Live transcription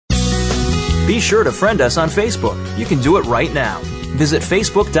Be sure to friend us on Facebook. You can do it right now. Visit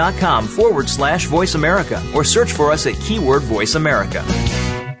facebook.com/Voice America or search for us at keyword Voice America.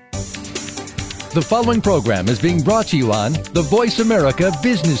 The following program is being brought to you on the Voice America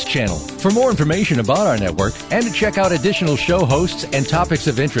Business Channel. For more information about our network and to check out additional show hosts and topics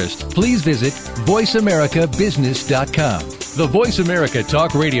of interest, please visit voiceamericabusiness.com. The Voice America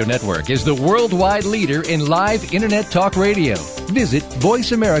Talk Radio Network is the worldwide leader in live Internet talk radio. Visit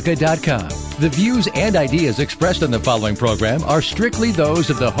voiceamerica.com. The views and ideas expressed on the following program are strictly those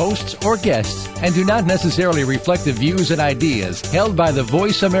of the hosts or guests and do not necessarily reflect the views and ideas held by the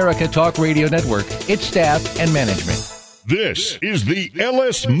Voice America Talk Radio Network, its staff, and management. This is the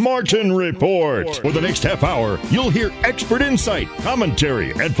Ellis Martin Report. For the next half hour, you'll hear expert insight,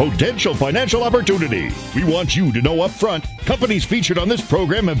 commentary, and potential financial opportunity. We want you to know up front, companies featured on this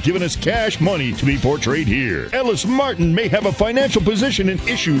program have given us cash money to be portrayed here. Ellis Martin may have a financial position in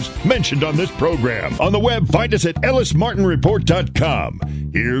issues mentioned on this program. On the web, find us at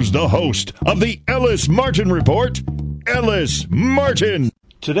ellismartinreport.com. Here's the host of the Ellis Martin Report, Ellis Martin.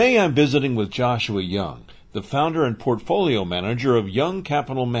 Today I'm visiting with Joshua Young, the founder and portfolio manager of Young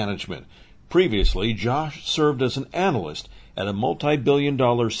Capital Management. Previously, Josh served as an analyst at a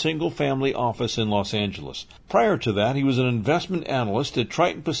multi-billion-dollar single-family office in Los Angeles. Prior to that, he was an investment analyst at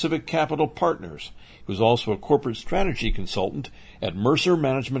Triton Pacific Capital Partners. He was also a corporate strategy consultant at Mercer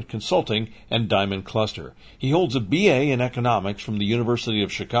Management Consulting and Diamond Cluster. He holds a BA in economics from the University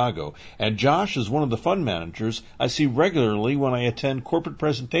of Chicago, and Josh is one of the fund managers I see regularly when I attend corporate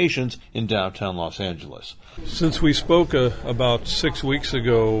presentations in downtown Los Angeles. Since we spoke about 6 weeks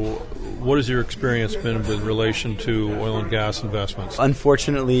ago, what has your experience been with relation to oil and gas investments?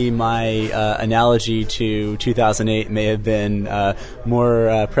 Unfortunately, my analogy to 2008 may have been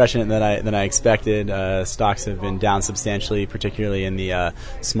more prescient than I expected. Stocks have been down substantially, particularly in the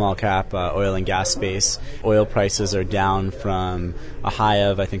small cap oil and gas space. Oil prices are down from a high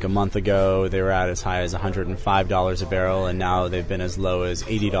of, I think, a month ago. They were at as high as $105 a barrel, and now they've been as low as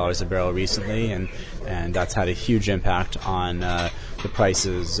 $80 a barrel recently, and that's had a huge impact on the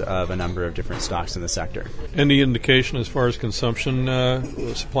prices of a number of different stocks in the sector. Any indication as far as consumption,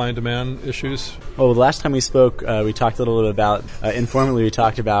 supply and demand issues? Well, the last time we spoke, we talked a little bit about, informally we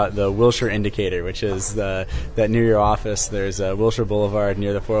talked about the Wilshire indicator, which is that near your office there's a Wilshire Boulevard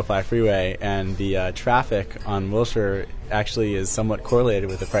near the 405 freeway, and the traffic on Wilshire actually is somewhat correlated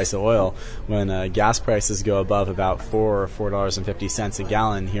with the price of oil. When gas prices go above about $4 or $4.50 a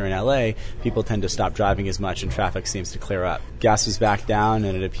gallon here in LA, people tend to stop driving as much and traffic seems to clear up. Gas is back down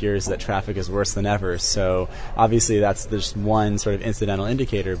and it appears that traffic is worse than ever. So obviously that's just one sort of incidental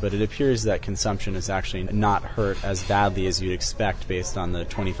indicator, but it appears that consumption is actually not hurt as badly as you'd expect based on the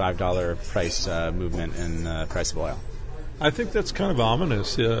 $25 price movement in the price of oil. I think that's kind of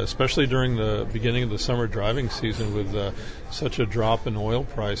ominous, especially during the beginning of the summer driving season with such a drop in oil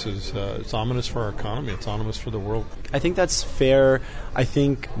prices. It's ominous for our economy. It's ominous for the world. I think that's fair. I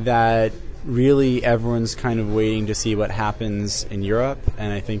think that really everyone's kind of waiting to see what happens in Europe,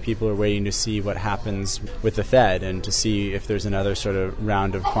 and I think people are waiting to see what happens with the Fed and to see if there's another sort of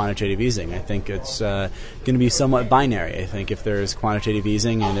round of quantitative easing. I think it's going to be somewhat binary. I think if there's quantitative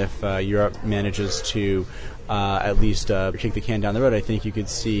easing and if Europe manages to at least kick the can down the road, I think you could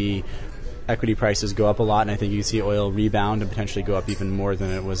see equity prices go up a lot, and I think you could see oil rebound and potentially go up even more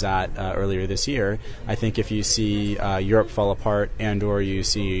than it was at earlier this year. I think if you see Europe fall apart and or you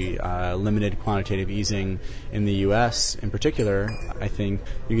see limited quantitative easing in the U.S. in particular, I think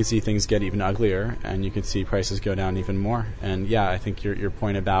you could see things get even uglier and you could see prices go down even more. And yeah, I think your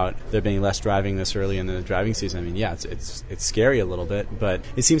point about there being less driving this early in the driving season, I mean, yeah, it's scary a little bit, but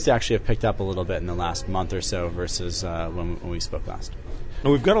it seems to actually have picked up a little bit in the last month or so versus when we spoke last. Now,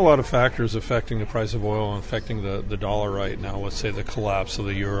 we've got a lot of factors affecting the price of oil and affecting the dollar right now. Let's say the collapse of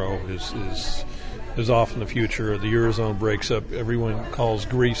the euro is off in the future. The Eurozone breaks up. Everyone calls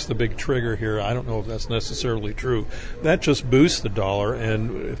Greece the big trigger here. I don't know if that's necessarily true. That just boosts the dollar,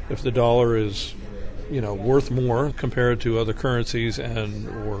 and if the dollar is worth more compared to other currencies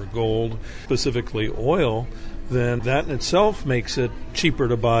or gold, specifically oil, then that in itself makes it cheaper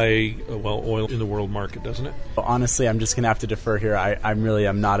to buy, oil in the world market, doesn't it? Honestly, I'm just going to have to defer here.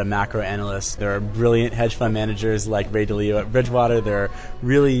 I'm not a macro analyst. There are brilliant hedge fund managers like Ray DeLeo at Bridgewater. There are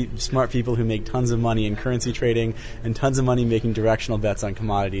really smart people who make tons of money in currency trading and tons of money making directional bets on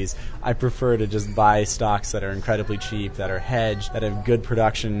commodities. I prefer to just buy stocks that are incredibly cheap, that are hedged, that have good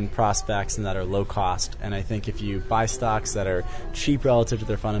production prospects, and that are low cost. And I think if you buy stocks that are cheap relative to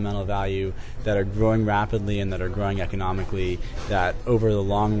their fundamental value, that are growing rapidly and that are growing economically, that over the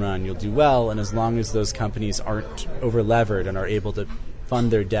long run you'll do well, and as long as those companies aren't over-levered and are able to fund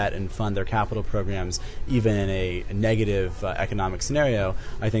their debt and fund their capital programs, even in a negative economic scenario,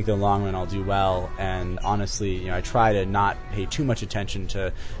 I think in the long run I'll do well. And honestly, I try to not pay too much attention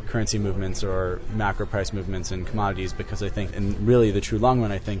to currency movements or macro price movements in commodities, because I think in really the true long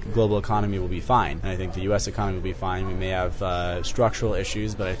run, I think the global economy will be fine. And I think the U.S. economy will be fine. We may have structural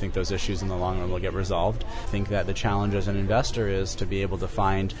issues, but I think those issues in the long run will get resolved. I think that the challenge as an investor is to be able to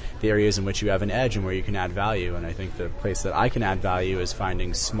find the areas in which you have an edge and where you can add value. And I think the place that I can add value is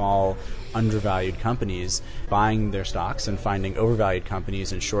finding small, undervalued companies, buying their stocks, and finding overvalued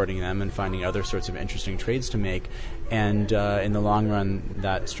companies and shorting them, and finding other sorts of interesting trades to make. And in the long run,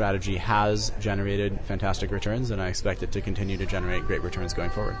 that strategy has generated fantastic returns, and I expect it to continue to generate great returns going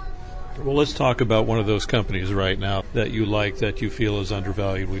forward. Well, let's talk about one of those companies right now that you like, that you feel is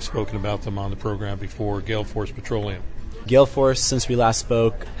undervalued. We've spoken about them on the program before, Gale Force Petroleum. Gale Force, since we last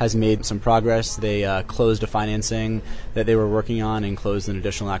spoke, has made some progress. They closed a financing that they were working on and closed an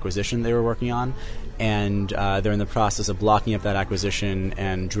additional acquisition they were working on. And they're in the process of blocking up that acquisition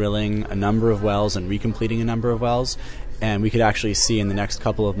and drilling a number of wells and recompleting a number of wells. And we could actually see in the next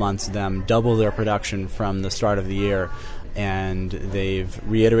couple of months them double their production from the start of the year. And they've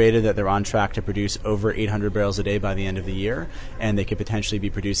reiterated that they're on track to produce over 800 barrels a day by the end of the year, and they could potentially be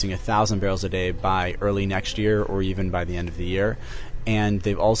producing 1,000 barrels a day by early next year or even by the end of the year. And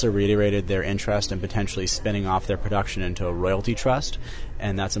they've also reiterated their interest in potentially spinning off their production into a royalty trust,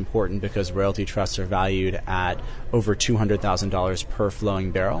 and that's important because royalty trusts are valued at over $200,000 per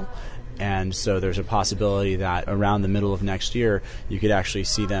flowing barrel. And so there's a possibility that around the middle of next year, you could actually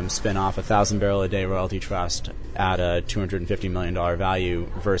see them spin off a 1,000-barrel-a-day royalty trust at a $250 million value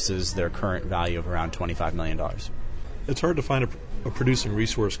versus their current value of around $25 million. It's hard to find a producing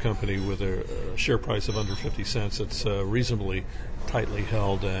resource company with a share price of under 50 cents. It's reasonably tightly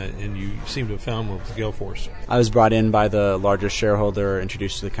held, and you seem to have found one with Gale Force. I was brought in by the largest shareholder,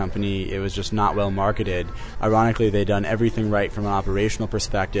 introduced to the company. It was just not well marketed. Ironically, they'd done everything right from an operational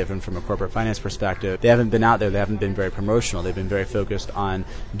perspective and from a corporate finance perspective. They haven't been out there. They haven't been very promotional. They've been very focused on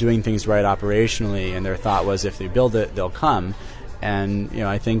doing things right operationally, and their thought was if they build it, they'll come. And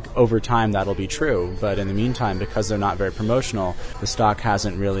I think over time that'll be true. But in the meantime, because they're not very promotional, the stock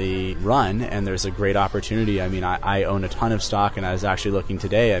hasn't really run, and there's a great opportunity. I mean, I own a ton of stock, and I was actually looking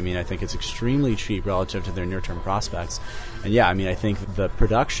today. I mean, I think it's extremely cheap relative to their near-term prospects. And yeah, I mean, I think the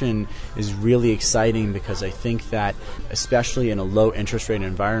production is really exciting because I think that, especially in a low interest rate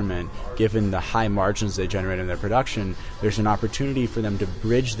environment, given the high margins they generate in their production, there's an opportunity for them to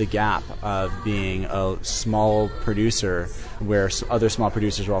bridge the gap of being a small producer where other small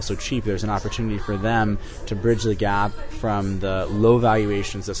producers are also cheap. There's an opportunity for them to bridge the gap from the low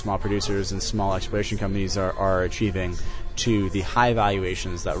valuations that small producers and small exploration companies are achieving to the high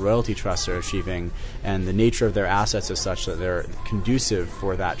valuations that royalty trusts are achieving, and the nature of their assets is such that they're conducive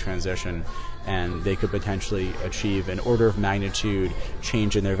for that transition, and they could potentially achieve an order of magnitude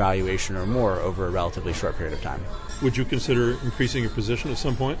change in their valuation or more over a relatively short period of time. Would you consider increasing your position at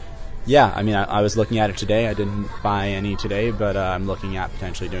some point? Yeah, I mean, I was looking at it today. I didn't buy any today, but I'm looking at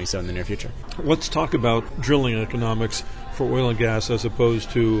potentially doing so in the near future. Let's talk about drilling economics for oil and gas as opposed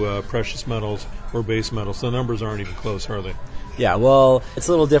to precious metals or base metals. The numbers aren't even close, are they? Yeah, well, it's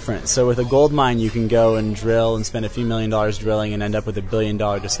a little different. So with a gold mine, you can go and drill and spend a few $1 million drilling and end up with $1 billion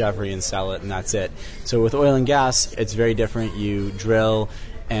discovery and sell it, and that's it. So with oil and gas, it's very different. You drill,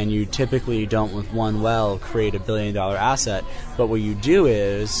 and you typically don't, with one well, create $1 billion asset. But what you do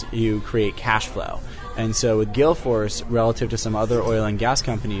is you create cash flow. And so with Gale Force, relative to some other oil and gas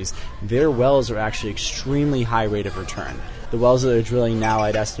companies, their wells are actually extremely high rate of return. The wells that they're drilling now,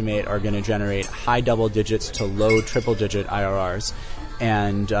 I'd estimate, are going to generate high double digits to low triple digit IRRs.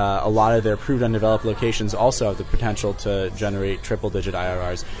 And a lot of their proved undeveloped locations also have the potential to generate triple-digit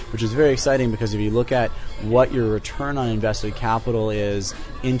IRRs, which is very exciting because if you look at what your return on invested capital is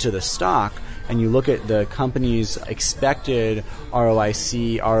into the stock, and you look at the company's expected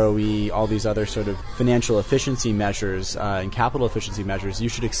ROIC, ROE, all these other sort of financial efficiency measures and capital efficiency measures, you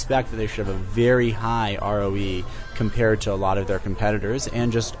should expect that they should have a very high ROE compared to a lot of their competitors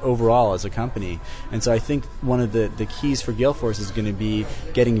and just overall as a company. And so I think one of the keys for Gale Force is going to be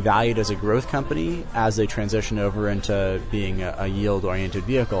getting valued as a growth company as they transition over into being a yield-oriented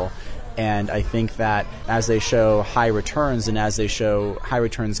vehicle. And I think that as they show high returns and as they show high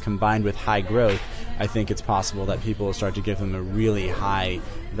returns combined with high growth, I think it's possible that people will start to give them a really high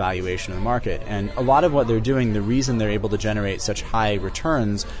valuation in the market. And a lot of what they're doing, the reason they're able to generate such high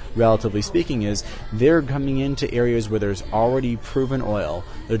returns, relatively speaking, is they're coming into areas where there's already proven oil.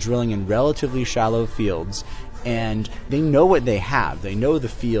 They're drilling in relatively shallow fields. And they know what they have. They know the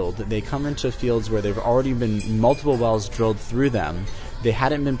field. They come into fields where there have already been multiple wells drilled through them. They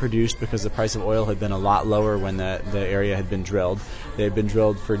hadn't been produced because the price of oil had been a lot lower when the area had been drilled. They had been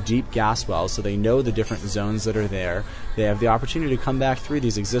drilled for deep gas wells, so they know the different zones that are there. They have the opportunity to come back through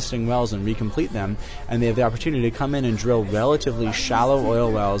these existing wells and recomplete them, and they have the opportunity to come in and drill relatively shallow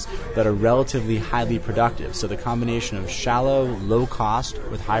oil wells that are relatively highly productive. So the combination of shallow, low cost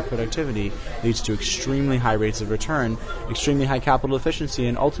with high productivity leads to extremely high rates of return, extremely high capital efficiency,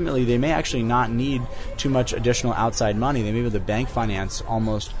 and ultimately they may actually not need too much additional outside money. They may be able to bank finance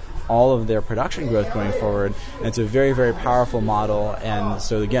almost all of their production growth going forward. And it's a very, very powerful model. And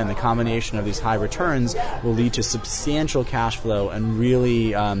so, again, the combination of these high returns will lead to substantial cash flow and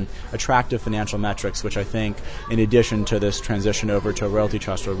really attractive financial metrics, which I think, in addition to this transition over to a royalty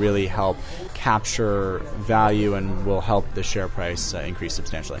trust, will really help capture value and will help the share price increase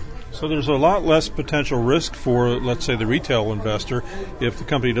substantially. So there's a lot less potential risk for, let's say, the retail investor if the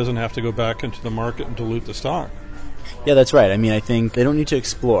company doesn't have to go back into the market and dilute the stock. Yeah, that's right. I mean, I think they don't need to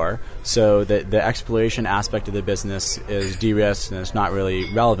explore, so the exploration aspect of the business is de-risked and it's not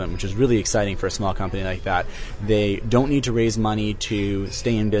really relevant, which is really exciting for a small company like that. They don't need to raise money to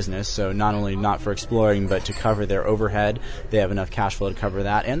stay in business, so not only not for exploring, but to cover their overhead. They have enough cash flow to cover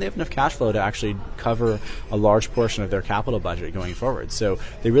that, and they have enough cash flow to actually cover a large portion of their capital budget going forward. So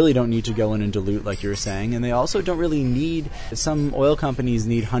they really don't need to go in and dilute, like you were saying, and they also don't really need, some oil companies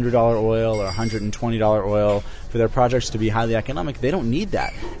need $100 oil or $120 oil for their projects to be highly economic. They don't need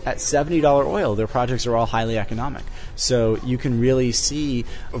that. At $70 oil, their projects are all highly economic. So you can really see,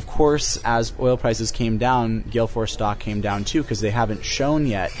 of course, as oil prices came down, Gale Force stock came down too, because they haven't shown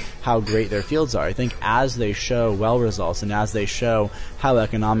yet how great their fields are. I think as they show well results and as they show how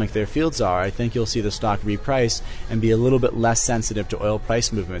economic their fields are, I think you'll see the stock reprice and be a little bit less sensitive to oil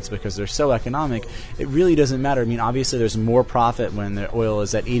price movements because they're so economic. It really doesn't matter. I mean, obviously there's more profit when the oil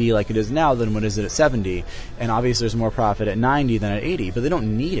is at 80 like it is now than when it is at 70, and obviously there's more profit at 90 than at 80, but they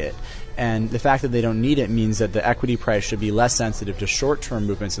don't need it. And the fact that they don't need it means that the equity price should be less sensitive to short-term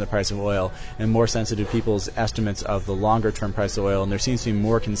movements in the price of oil and more sensitive to people's estimates of the longer-term price of oil. And there seems to be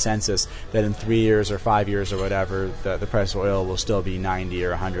more consensus that in 3 years or 5 years or whatever, the price of oil will still be 90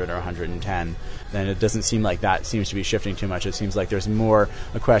 or 100 or 110. Then it doesn't seem like that seems to be shifting too much. It seems like there's more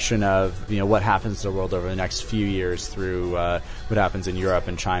a question of, what happens to the world over the next few years through what happens in Europe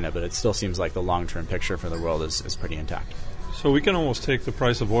and China. But it still seems like the long-term picture for the world is pretty intact. So we can almost take the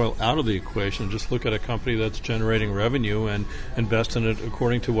price of oil out of the equation and just look at a company that's generating revenue and invest in it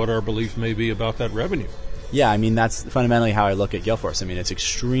according to what our belief may be about that revenue. Yeah, I mean, that's fundamentally how I look at Gale Force. I mean, it's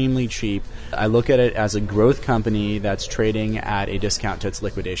extremely cheap. I look at it as a growth company that's trading at a discount to its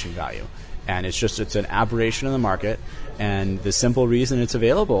liquidation value. And it's an aberration in the market. And the simple reason it's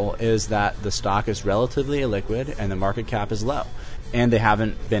available is that the stock is relatively illiquid and the market cap is low. And they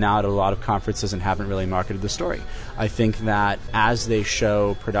haven't been out at a lot of conferences and haven't really marketed the story. I think that as they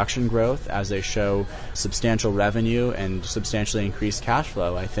show production growth, as they show substantial revenue and substantially increased cash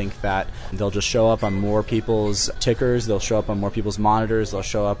flow, I think that they'll just show up on more people's tickers, they'll show up on more people's monitors, they'll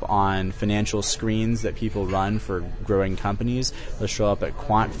show up on financial screens that people run for growing companies, they'll show up at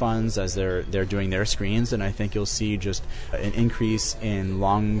quant funds as they're doing their screens, and I think you'll see just an increase in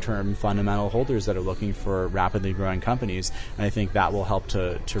long-term fundamental holders that are looking for rapidly growing companies, and I think that will help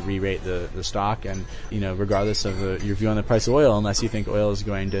to re-rate the stock. And regardless of your view on the price of oil, unless you think oil is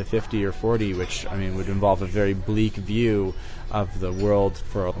going to 50 or 40, which would involve a very bleak view of the world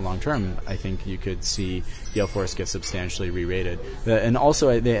for a long term, I think you could see Gale Force get substantially re-rated. And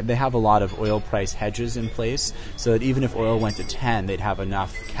also they have a lot of oil price hedges in place, so that even if oil went to 10, they'd have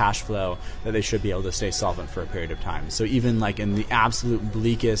enough cash flow that they should be able to stay solvent for a period of time. So even like in the absolute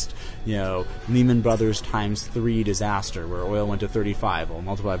bleakest, Lehman Brothers times 3 disaster where oil went to 35, well,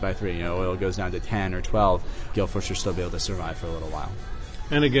 multiplied by 3, oil goes down to 10 or 12, Gale Force should still be able to survive for a little while.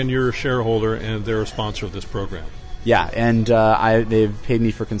 And again, you're a shareholder and they're a sponsor of this program. Yeah, and they've paid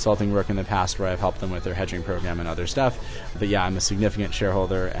me for consulting work in the past where I've helped them with their hedging program and other stuff. But yeah, I'm a significant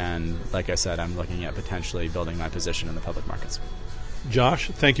shareholder, and like I said, I'm looking at potentially building my position in the public markets. Josh,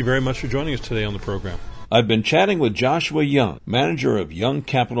 thank you very much for joining us today on the program. I've been chatting with Joshua Young, manager of Young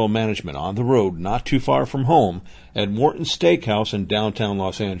Capital Management, on the road not too far from home at Morton's Steakhouse in downtown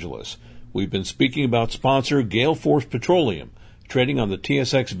Los Angeles. We've been speaking about sponsor Gale Force Petroleum, trading on the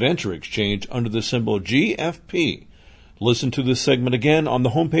TSX Venture Exchange under the symbol GFP. Listen to this segment again on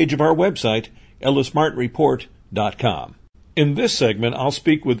the homepage of our website, ellismartinreport.com. In this segment, I'll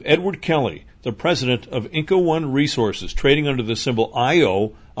speak with Edward Kelly, the president of Inca One Resources, trading under the symbol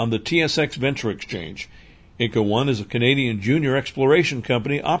IO on the TSX Venture Exchange. Inca One is a Canadian junior exploration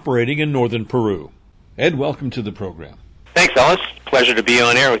company operating in northern Peru. Ed, welcome to the program. Thanks, Ellis. Pleasure to be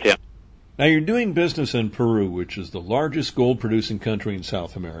on air with you. Now, you're doing business in Peru, which is the largest gold-producing country in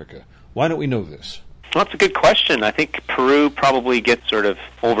South America. Why don't we know this? Well, that's a good question. I think Peru probably gets sort of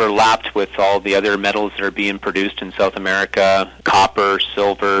overlapped with all the other metals that are being produced in South America, copper,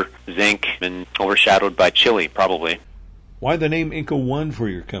 silver, zinc, and overshadowed by Chile, probably. Why the name Inca One for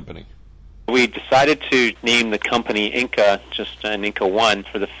your company? We decided to name the company Inca, just an Inca One,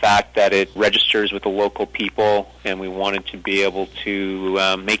 for the fact that it registers with the local people, and we wanted to be able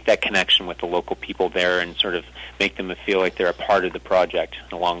to make that connection with the local people there and sort of make them feel like they're a part of the project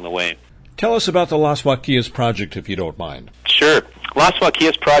along the way. Tell us about the Las Huaquillas project, if you don't mind. Sure. Las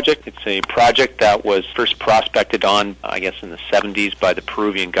Huaquillas project, it's a project that was first prospected on, I guess, in the 70s by the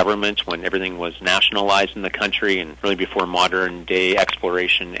Peruvian government when everything was nationalized in the country and really before modern-day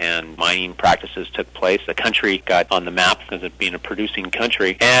exploration and mining practices took place. The country got on the map because of being a producing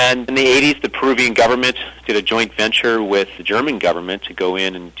country. And in the 80s, the Peruvian government did a joint venture with the German government to go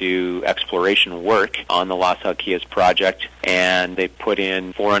in and do exploration work on the Las Huaquillas project. And they put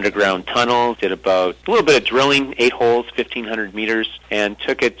in 4 underground tunnels, did about a little bit of drilling, 8 holes, 1,500 meters, and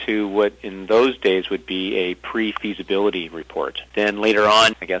took it to what in those days would be a pre-feasibility report. Then later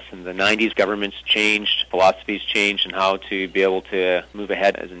on, I guess in the 90s, governments changed, philosophies changed on how to be able to move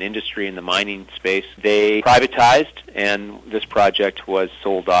ahead as an industry in the mining space. They privatized, and this project was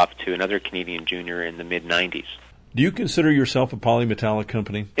sold off to another Canadian junior in the mid-90s. Do you consider yourself a polymetallic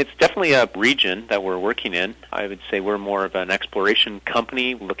company? It's definitely a region that we're working in. I would say we're more of an exploration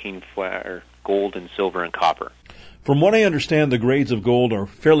company looking for gold and silver and copper. From what I understand, the grades of gold are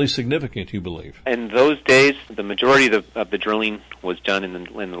fairly significant, you believe. In those days, the majority of the drilling was done in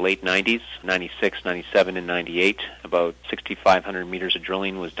the late 90s, 96, 97, and 98. About 6,500 meters of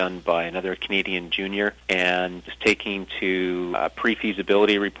drilling was done by another Canadian junior, and just taking to a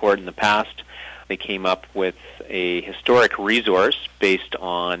pre-feasibility report in the past, they came up with a historic resource based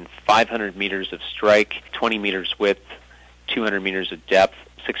on 500 meters of strike, 20 meters width, 200 meters of depth,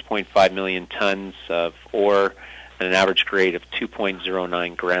 6.5 million tons of ore, and an average grade of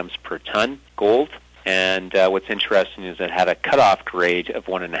 2.09 grams per ton gold. And what's interesting is it had a cutoff grade of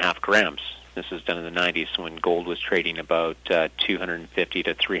 1.5 grams. This was done in the 90s when gold was trading about $250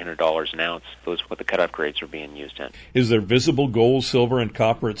 to $300 an ounce. Those were what the cutoff grades were being used in. Is there visible gold, silver, and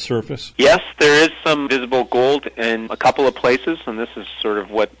copper at surface? Yes, there is some visible gold in a couple of places, and this is sort of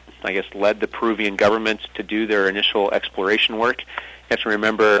what, I guess, led the Peruvian government to do their initial exploration work. You have to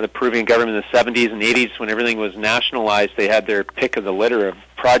remember the Peruvian government in the 70s and 80s, when everything was nationalized, they had their pick of the litter of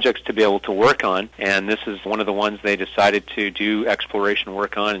projects to be able to work on, and this is one of the ones they decided to do exploration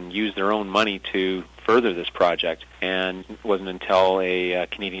work on and use their own money to further this project. And it wasn't until a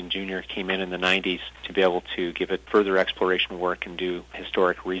Canadian junior came in the 90s to be able to give it further exploration work and do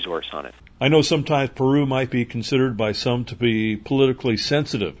historic resource on it. I know sometimes Peru might be considered by some to be politically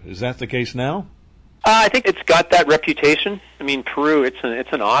sensitive. Is that the case now? I think it's got that reputation. I mean, Peru, it's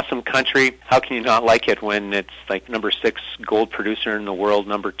an awesome country. How can you not like it when it's like number 6 gold producer in the world,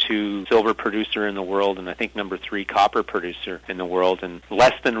 number 2 silver producer in the world, and I think number 3 copper producer in the world, and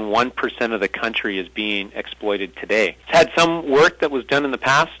less than 1% of the country is being exploited today. It's had some work that was done in the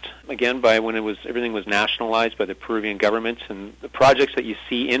past, again, by when everything was nationalized by the Peruvian government, and the projects that you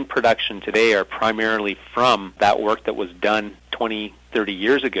see in production today are primarily from that work that was done 20, 30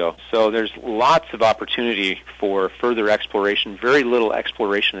 years ago. So there's lots of opportunity for further exploration. Very little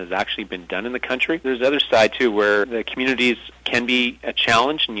exploration has actually been done in the country. There's the other side, too, where the communities can be a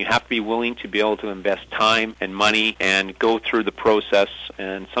challenge, and you have to be willing to be able to invest time and money and go through the process.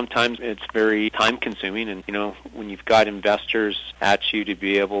 And sometimes it's very time-consuming, and, you know, when you've got investors at you to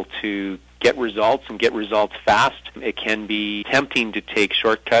be able to get results and get results fast, it can be tempting to take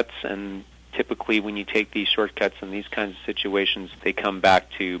shortcuts, and typically when you take these shortcuts in these kinds of situations, they come back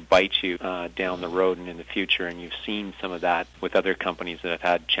to bite you down the road and in the future, and you've seen some of that with other companies that have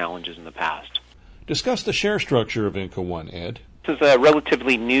had challenges in the past. Discuss the share structure of Inca One, Ed. This is a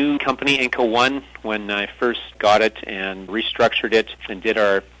relatively new company, Inca One. When I first got it and restructured it and did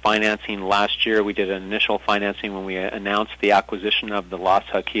our financing last year, we did an initial financing when we announced the acquisition of the Las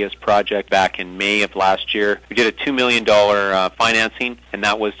Huaquillas project back in May of last year. We did a $2 million financing, and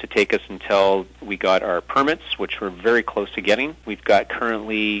that was to take us until we got our permits, which we're very close to getting. We've got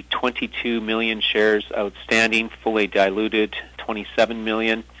currently 22 million shares outstanding, fully diluted, 27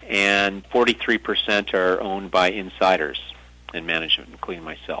 million, and 43% are owned by insiders and management, including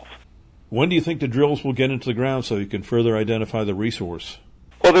myself. When do you think the drills will get into the ground so you can further identify the resource?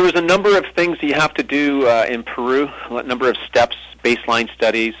 Well, there was a number of things you have to do in Peru, a number of steps, baseline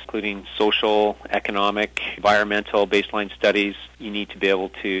studies, including social, economic, environmental baseline studies. You need to be able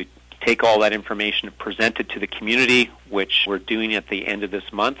to take all that information and present it to the community, which we're doing at the end of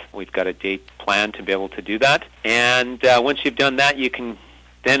this month. We've got a date planned to be able to do that. And once you've done that, you can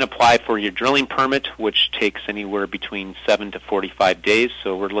then apply for your drilling permit, which takes anywhere between 7 to 45 days.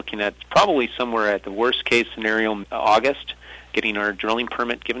 So we're looking at probably somewhere at the worst case scenario, August, getting our drilling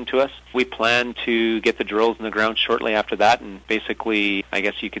permit given to us. We plan to get the drills in the ground shortly after that, and basically, I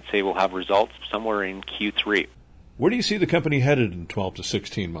guess you could say we'll have results somewhere in Q3. Where do you see the company headed in 12 to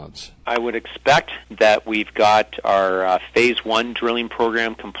 16 months? I would expect that we've got our Phase 1 drilling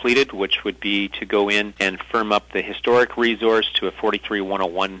program completed, which would be to go in and firm up the historic resource to a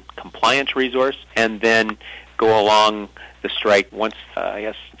 43-101 compliant resource, and then go along the strike once, I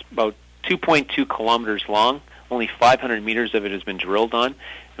guess it's about 2.2 kilometers long. Only 500 meters of it has been drilled on,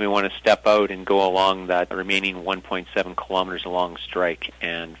 and we want to step out and go along that remaining 1.7 kilometers along strike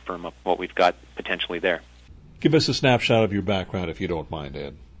and firm up what we've got potentially there. Give us a snapshot of your background, if you don't mind,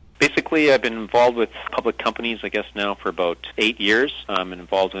 Ed. Basically, I've been involved with public companies, I guess, now for about 8 years. I'm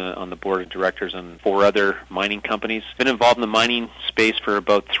involved on the board of directors on 4 other mining companies. Been involved in the mining space for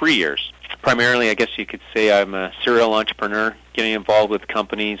about 3 years. Primarily, I guess you could say I'm a serial entrepreneur, getting involved with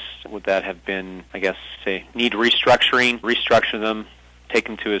companies that have been, I guess, need restructure them, take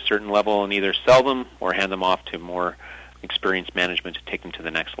them to a certain level, and either sell them or hand them off to more experienced management to take them to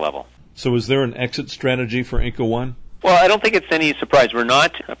the next level. So is there an exit strategy for Inco One? Well, I don't think it's any surprise. We're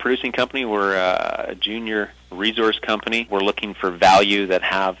not a producing company. We're a junior resource company. We're looking for value that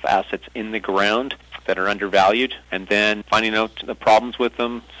have assets in the ground that are undervalued, and then finding out the problems with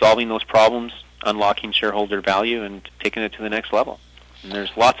them, solving those problems, unlocking shareholder value, and taking it to the next level. And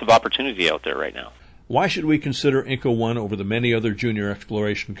there's lots of opportunity out there right now. Why should we consider Inco One over the many other junior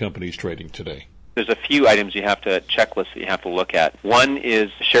exploration companies trading today? There's a few items checklist that you have to look at. One is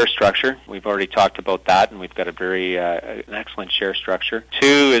share structure. We've already talked about that, and we've got a very an excellent share structure. 2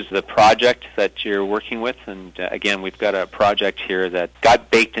 is the project that you're working with, and again, we've got a project here that got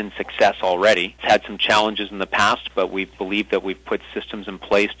baked in success already. It's had some challenges in the past, but we believe that we've put systems in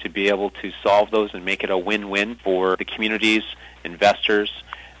place to be able to solve those and make it a win-win for the communities, investors,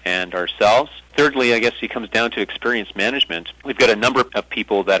 and ourselves. Thirdly, I guess it comes down to experience management. We've got a number of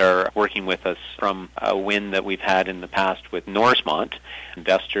people that are working with us from a win that we've had in the past with Norrismont.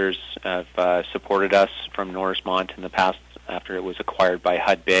 Investors have supported us from Norrismont in the past after it was acquired by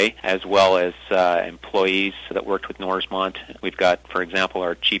Hudbay, as well as employees that worked with Norrismont. We've got, for example,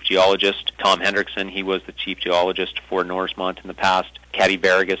 our chief geologist, Tom Hendrickson. He was the chief geologist for Norrismont in the past. Kathy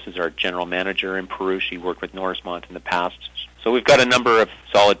Vargas is our general manager in Peru. She worked with Norrismont in the past. So we've got a number of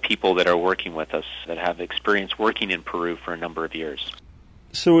solid people that are working with us that have experience working in Peru for a number of years.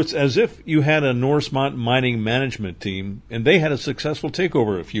 So it's as if you had a Norrismont mining management team, and they had a successful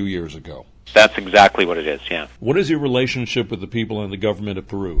takeover a few years ago. That's exactly what it is, yeah. What is your relationship with the people and the government of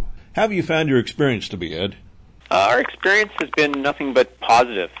Peru? How have you found your experience to be, Ed? Our experience has been nothing but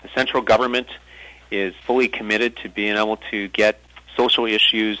positive. The central government is fully committed to being able to get social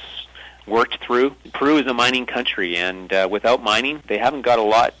issues worked through. Peru is a mining country, and without mining, they haven't got a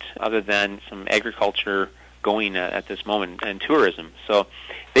lot other than some agriculture going at this moment, and tourism. So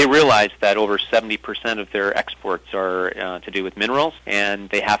they realize that over 70% of their exports are to do with minerals, and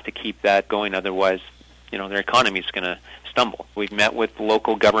they have to keep that going, otherwise, their economy is going to stumble. We've met with the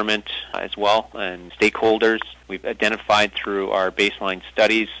local government as well and stakeholders. We've identified through our baseline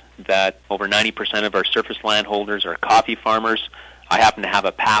studies that over 90% of our surface landholders are coffee farmers. I happen to have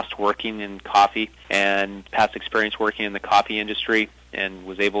a past working in coffee and past experience working in the coffee industry, and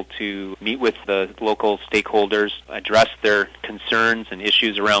was able to meet with the local stakeholders, address their concerns and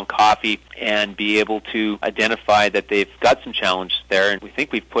issues around coffee, and be able to identify that they've got some challenges there. And we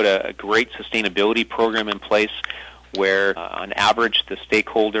think we've put a great sustainability program in place where, on average, the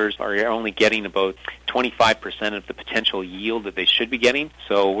stakeholders are only getting about 25% of the potential yield that they should be getting.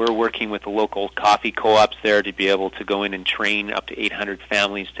 So we're working with the local coffee co-ops there to be able to go in and train up to 800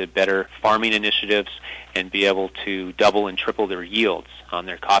 families to better farming initiatives and be able to double and triple their yields on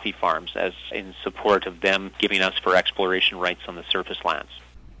their coffee farms, as in support of them giving us for exploration rights on the surface lands.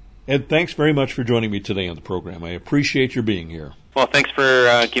 Ed, thanks very much for joining me today on the program. I appreciate your being here. Well, thanks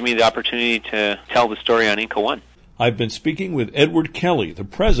for giving me the opportunity to tell the story on Inco One. I've been speaking with Edward Kelly, the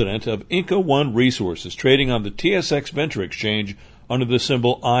president of Inco One Resources, trading on the TSX Venture Exchange under the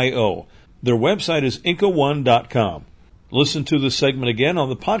symbol IO. Their website is inco1.com. Listen to this segment again on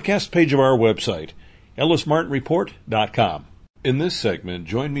the podcast page of our website, ellismartinreport.com. In this segment,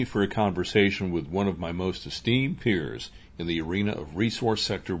 join me for a conversation with one of my most esteemed peers in the arena of resource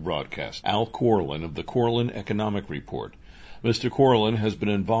sector broadcast, Al Corlin of the Corlin Economic Report. Mr. Corlin has been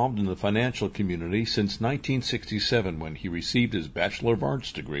involved in the financial community since 1967, when he received his Bachelor of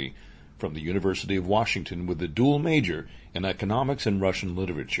Arts degree from the University of Washington with a dual major in economics and Russian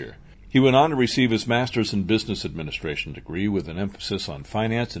literature. He went on to receive his master's in business administration degree with an emphasis on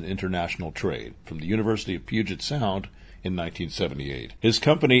finance and international trade from the University of Puget Sound in 1978. His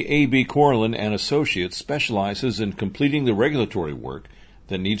company, A.B. Corlin and Associates, specializes in completing the regulatory work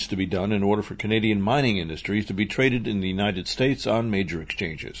that needs to be done in order for Canadian mining industries to be traded in the United States on major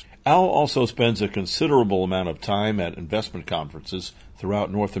exchanges. Al also spends a considerable amount of time at investment conferences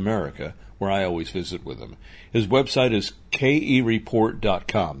throughout North America, where I always visit with him. His website is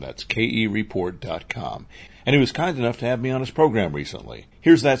kereport.com. That's kereport.com. And he was kind enough to have me on his program recently.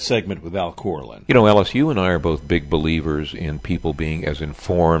 Here's that segment with Al Corlin. You know, Ellis, you and I are both big believers in people being as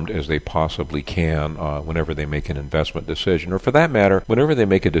informed as they possibly can whenever they make an investment decision, or for that matter, whenever they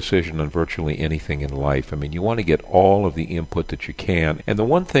make a decision on virtually anything in life. I mean, you want to get all of the input that you can. And the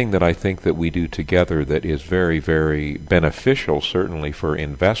one thing that I think that we do together that is very, very beneficial, certainly for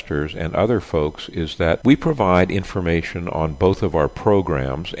investors and other folks, is that we provide information on both of our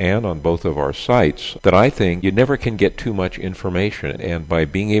programs and on both of our sites that I think you never can get too much information. And by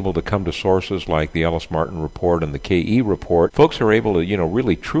being able to come to sources like the Ellis Martin Report and the KE Report, folks are able to,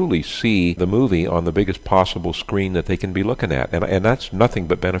 really truly see the movie on the biggest possible screen that they can be looking at. And that's nothing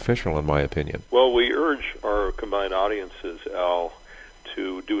but beneficial, in my opinion. Well, we urge our combined audiences, Al,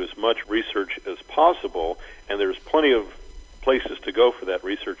 to do as much research as possible, and there's plenty of places to go for that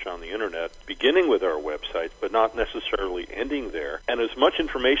research on the internet, beginning with our website, but not necessarily ending there. And as much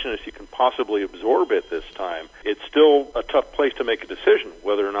information as you can possibly absorb at this time, it's still a tough place to make a decision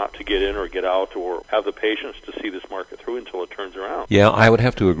whether or not to get in or get out or have the patience to see this market through until it turns around. Yeah, I would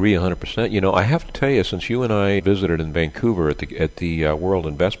have to agree 100%. I have to tell you, since you and I visited in Vancouver at the World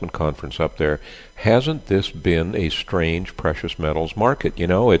Investment Conference up there, hasn't this been a strange precious metals market?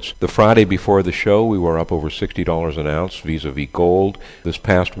 It's the Friday before the show, we were up over $60 an ounce vis-a-vis gold. This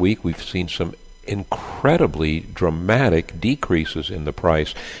past week, we've seen some incredibly dramatic decreases in the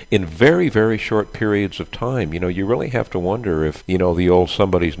price in very, very short periods of time. You really have to wonder if, the old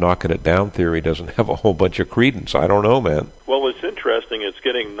somebody's knocking it down theory doesn't have a whole bunch of credence. I don't know, man. Well, it's interesting. It's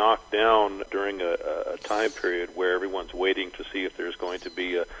getting knocked down during a time period where everyone's waiting to see if there's going to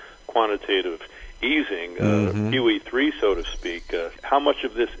be a quantitative easing, QE3, so to speak. How much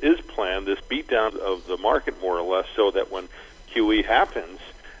of this is planned, this beatdown of the market, more or less, so that when QE happens,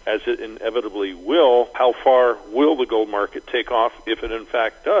 as it inevitably will, how far will the gold market take off if it in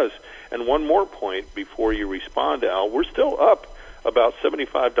fact does? And one more point before you respond, Al, we're still up about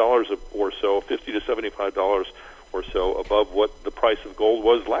 $75 or so, $50 to $75 or so above what the price of gold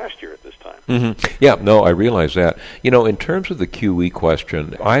was last year at this time. Mm-hmm. Yeah, no, I realize that. In terms of the QE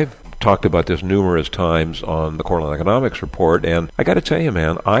question, I've talked about this numerous times on the Corlin Economics Report, and I got to tell you,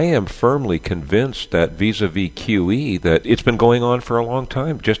 man, I am firmly convinced that vis-a-vis QE, that it's been going on for a long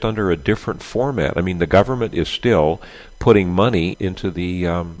time, just under a different format. I mean, the government is still putting money into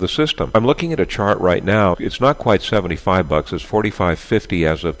the system. I'm looking at a chart right now. It's not quite $75. It's $45.50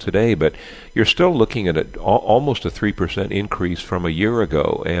 as of today, but you're still looking at almost a 3% increase from a year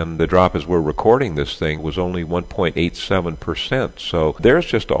ago, and the drop as we're recording this thing was only 1.87%. So there's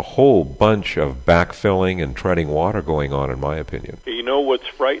just a whole bunch of backfilling and treading water going on, in my opinion. You know what's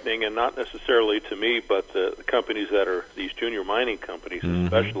frightening, and not necessarily to me, but the companies that are these junior mining companies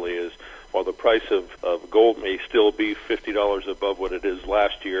especially, is while the price of gold may still be $50 above what it was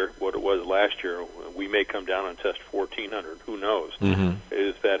last year, we may come down and test $1,400. Who knows?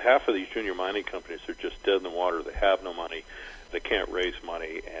 Is that half of these junior mining companies are just dead in the water. They have no money. They can't raise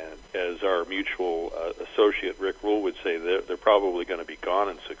money. And as our mutual associate, Rick Rule, would say, they're probably going to be gone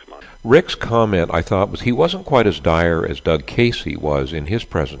in 6 months. Rick's comment, I thought, was he wasn't quite as dire as Doug Casey was in his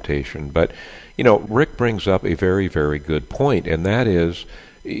presentation. But, Rick brings up a very, very good point, and that is,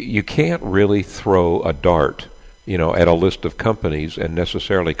 you can't really throw a dart, at a list of companies and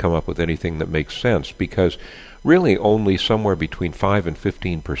necessarily come up with anything that makes sense, because really only somewhere between 5 and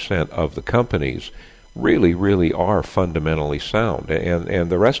 15% of the companies really, really are fundamentally sound, and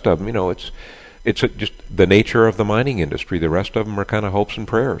the rest of them, it's just the nature of the mining industry. The rest of them are kind of hopes and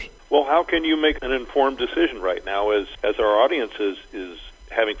prayers. Well, how can you make an informed decision right now, as our audience is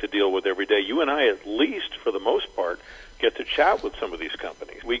having to deal with every day? You and I, at least for the most part, get to chat with some of these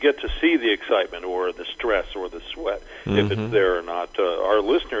companies. We get to see the excitement or the stress or the sweat, if it's there or not. Our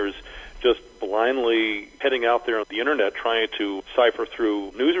listeners just blindly heading out there on the internet trying to cipher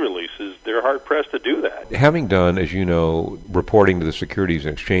through news releases, they're hard-pressed to do that. Having done, as you know, reporting to the Securities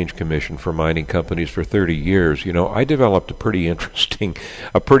and Exchange Commission for mining companies for 30 years, I developed a pretty interesting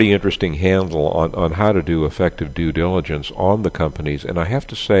handle on how to do effective due diligence on the companies. And I have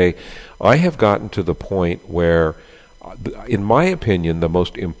to say, I have gotten to the point where In my opinion, the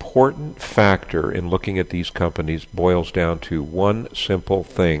most important factor in looking at these companies boils down to one simple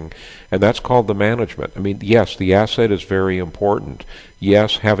thing, and that's called the management. I mean, yes, the asset is very important.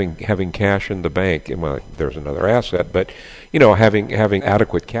 Yes, having cash in the bank, and well, there's another asset, but having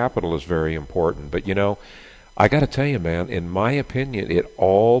adequate capital is very important. But I got to tell you, man, in my opinion, it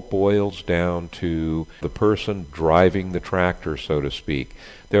all boils down to the person driving the tractor, so to speak.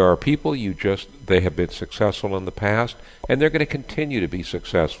 There are people they have been successful in the past, and they're going to continue to be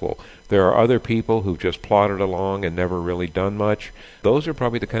successful. There are other people who've just plodded along and never really done much. Those are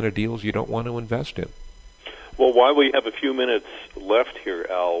probably the kind of deals you don't want to invest in. Well, while we have a few minutes left here,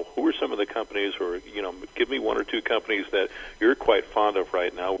 Al, who are some of the companies, or give me one or two companies that you're quite fond of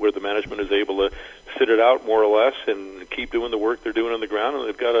right now, where the management is able to sit it out more or less and keep doing the work they're doing on the ground, and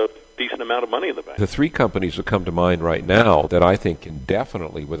they've got a decent amount of money in the bank? The three companies that come to mind right now that I think can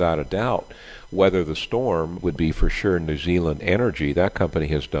definitely, without a doubt, weather the storm would be for sure New Zealand Energy. That company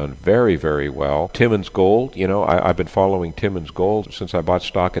has done very, very well. Timmins Gold, I've been following Timmins Gold since I bought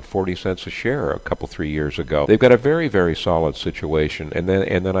stock at 40 cents a share 3 years ago. They've got a very, very solid situation. And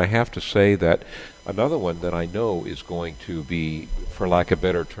then I have to say that another one that I know is going to be, for lack of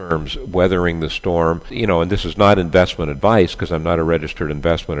better terms, weathering the storm, and this is not investment advice because I'm not a registered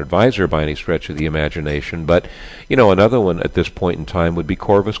investment advisor by any stretch of the imagination, but, another one at this point in time would be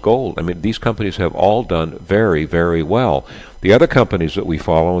Corvus Gold. I mean, these companies have all done very, very well. The other companies that we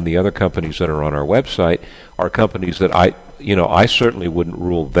follow and the other companies that are on our website are companies that I certainly wouldn't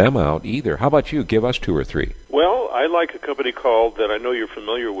rule them out either. How about you? Give us two or three. Well, I like a company called, that I know you're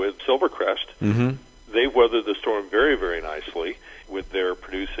familiar with, Silvercrest. Mm-hmm. They've weathered the storm very, very nicely with their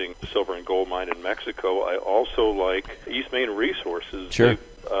producing silver and gold mine in Mexico. I also like East Main Resources. Sure. They're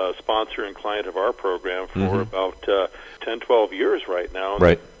sponsor and client of our program for about 10, 12 years right now.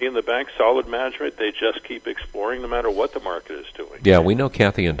 Right. In the bank, solid management. They just keep exploring no matter what the market is doing. Yeah, we know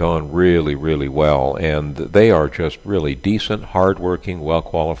Kathy and Don really, really well, and they are just really decent, hardworking,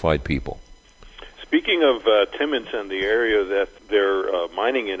 well-qualified people. Speaking of Timmins and the area that they're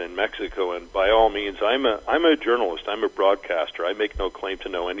mining in Mexico, and by all means, I'm a journalist. I'm a broadcaster. I make no claim to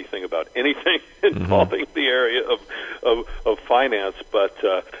know anything about anything involving the area of finance. But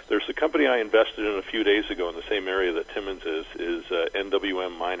there's a company I invested in a few days ago in the same area that Timmins is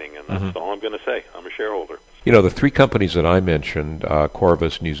NWM Mining, and that's all I'm going to say. I'm a shareholder. The three companies that I mentioned,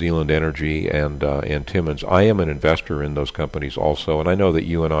 Corvus, New Zealand Energy, and Timmins, I am an investor in those companies also, and I know that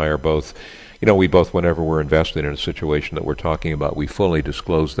you and I are both. We both, whenever we're invested in a situation that we're talking about, we fully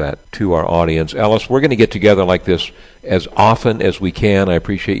disclose that to our audience. Ellis, we're going to get together like this as often as we can. I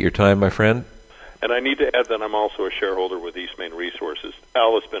appreciate your time, my friend. And I need to add that I'm also a shareholder with East Main Resources.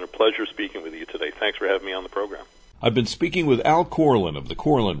 Al, it's been a pleasure speaking with you today. Thanks for having me on the program. I've been speaking with Al Corlin of the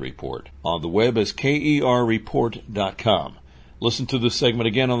Corlin Report, on the web as KERreport.com. Listen to this segment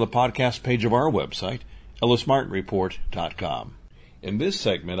again on the podcast page of our website, EllisMartinReport.com. In this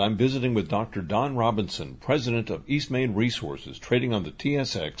segment, I'm visiting with Dr. Don Robinson, president of East Main Resources, trading on the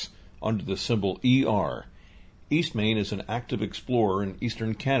TSX under the symbol ER. East Main is an active explorer in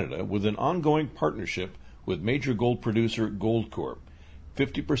eastern Canada with an ongoing partnership with major gold producer Goldcorp.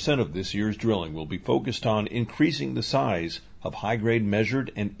 50% of this year's drilling will be focused on increasing the size of high-grade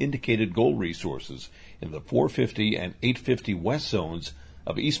measured and indicated gold resources in the 450 and 850 west zones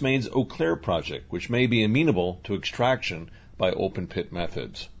of East Main's Eau Claire project, which may be amenable to extraction by open-pit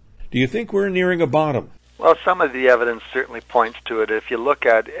methods. Do you think we're nearing a bottom? Well, some of the evidence certainly points to it. If you look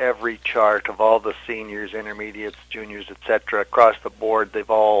at every chart of all the seniors, intermediates, juniors, etc., across the board, they've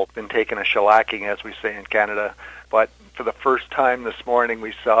all been taking a shellacking, as we say in Canada. But for the first time this morning,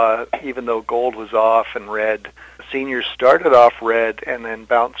 we saw, even though gold was off and red, the seniors started off red and then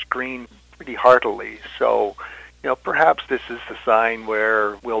bounced green pretty heartily. So, perhaps this is the sign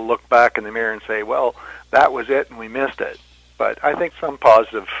where we'll look back in the mirror and say, well, that was it and we missed it. But I think some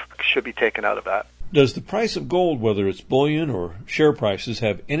positive should be taken out of that. Does the price of gold, whether it's bullion or share prices,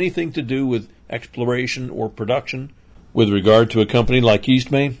 have anything to do with exploration or production with regard to a company like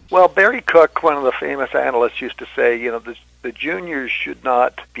East Main? Well, Barry Cook, one of the famous analysts, used to say, the juniors should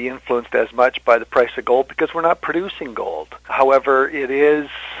not be influenced as much by the price of gold because we're not producing gold. However, it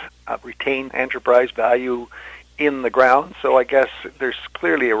is a retained enterprise value in the ground, so I guess there's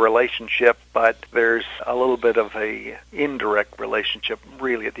clearly a relationship, but there's a little bit of a indirect relationship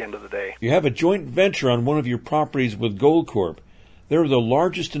really at the end of the day. You have a joint venture on one of your properties with Goldcorp. They're the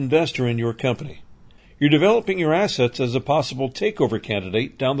largest investor in your company. You're developing your assets as a possible takeover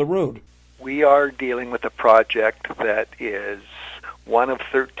candidate down the road. We are dealing with a project that is one of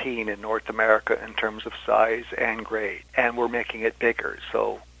 13 in North America in terms of size and grade, and we're making it bigger.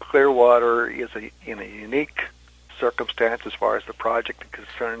 So Clearwater is in a unique circumstance as far as the project is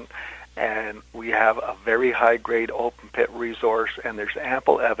concerned, and we have a very high-grade open-pit resource, and there's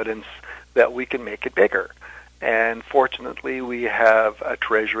ample evidence that we can make it bigger. And fortunately, we have a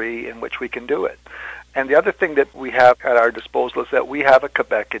treasury in which we can do it. And the other thing that we have at our disposal is that we have a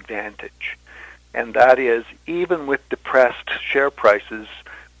Quebec advantage, and that is, even with depressed share prices,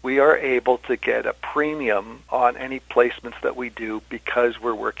 we are able to get a premium on any placements that we do because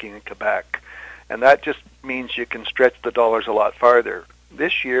we're working in Quebec. And that just means you can stretch the dollars a lot farther.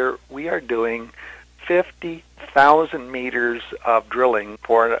 This year, we are doing 50,000 meters of drilling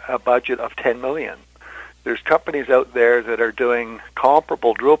for a budget of $10 million. There's companies out there that are doing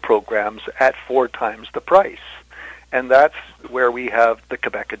comparable drill programs at 4 times the price. And that's where we have the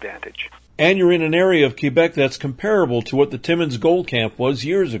Quebec advantage. And you're in an area of Quebec that's comparable to what the Timmins Gold Camp was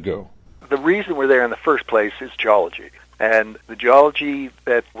years ago. The reason we're there in the first place is geology. And the geology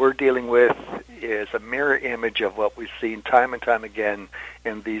that we're dealing with is a mirror image of what we've seen time and time again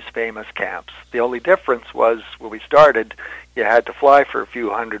in these famous camps. The only difference was when we started, you had to fly for a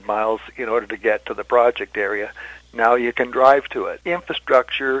few hundred miles in order to get to the project area. Now you can drive to it.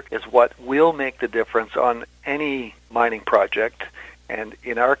 Infrastructure is what will make the difference on any mining project. And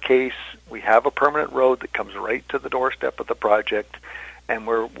in our case, we have a permanent road that comes right to the doorstep of the project, and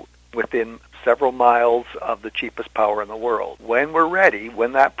we're within several miles of the cheapest power in the world. When we're ready,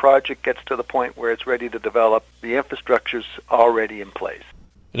 when that project gets to the point where it's ready to develop, the infrastructure's already in place.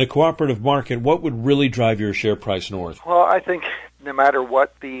 In a cooperative market, what would really drive your share price north? Well, I think no matter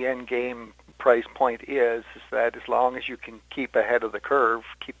what the end game price point is that as long as you can keep ahead of the curve,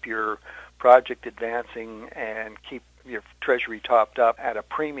 keep your project advancing, and keep your treasury topped up at a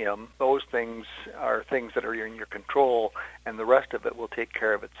premium, those things are things that are in your control, and the rest of it will take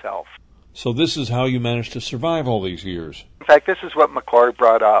care of itself. So this is how you managed to survive all these years. In fact, this is what Macquarie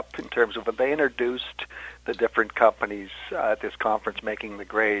brought up in terms of when they introduced the different companies at this conference making the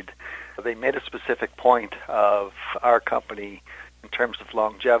grade. They made a specific point of our company in terms of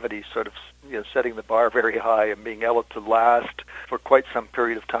longevity, sort of setting the bar very high and being able to last for quite some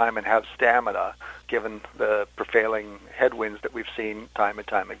period of time and have stamina, given the prevailing headwinds that we've seen time and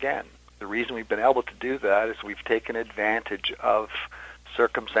time again. The reason we've been able to do that is we've taken advantage of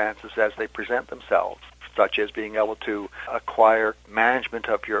circumstances as they present themselves, such as being able to acquire management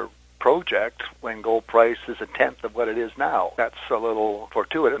of your project when gold price is a tenth of what it is now. That's a little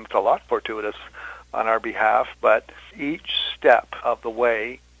fortuitous, and it's a lot fortuitous on our behalf, but each step of the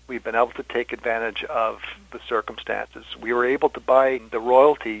way we've been able to take advantage of the circumstances. We were able to buy the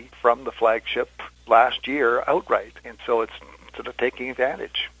royalty from the flagship last year outright, and so it's sort of taking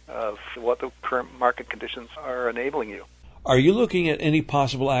advantage of what the current market conditions are enabling you. Are you looking at any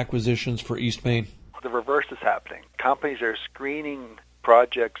possible acquisitions for East Main? The reverse is happening. Companies are screening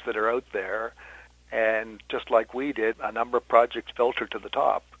projects that are out there, and just like we did, a number of projects filter to the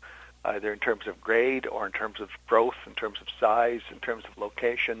top, either in terms of grade or in terms of growth, in terms of size, in terms of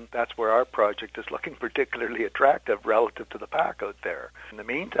location. That's where our project is looking particularly attractive relative to the pack out there. In the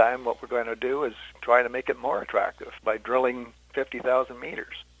meantime, what we're going to do is try to make it more attractive by drilling 50,000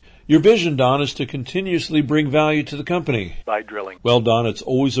 meters. Your vision, Don, is to continuously bring value to the company. By drilling. Well, Don, it's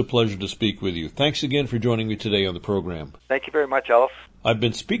always a pleasure to speak with you. Thanks again for joining me today on the program. Thank you very much, Ellis. I've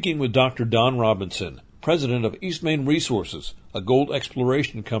been speaking with Dr. Don Robinson, president of East Main Resources, a gold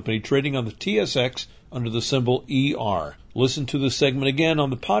exploration company trading on the TSX under the symbol ER. Listen to this segment again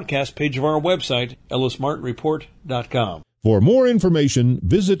on the podcast page of our website, ellismartinreport.com. For more information,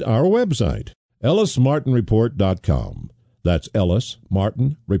 visit our website, ellismartinreport.com. That's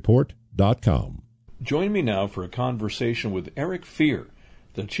ellismartinreport.com. Join me now for a conversation with Eric Fear,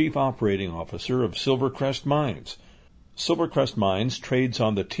 the Chief Operating Officer of Silvercrest Mines. Silvercrest Mines trades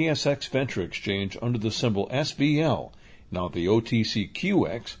on the TSX Venture Exchange under the symbol SVL, now the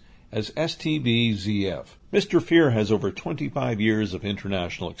OTCQX as STVZF. Mr. Fear has over 25 years of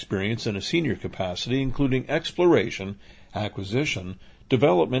international experience in a senior capacity, including exploration, acquisition,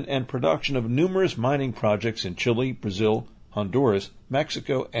 development, and production of numerous mining projects in Chile, Brazil, Honduras,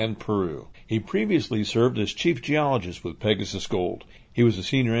 Mexico, and Peru. He previously served as chief geologist with Pegasus Gold. He was a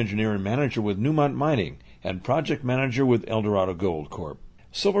senior engineer and manager with Newmont Mining and project manager with Eldorado Gold Corp.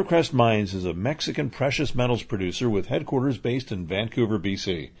 Silvercrest Mines is a Mexican precious metals producer with headquarters based in Vancouver,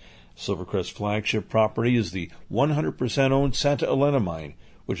 BC. Silvercrest's flagship property is the 100% owned Santa Elena mine,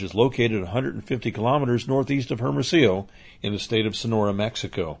 which is located 150 kilometers northeast of Hermosillo in the state of Sonora,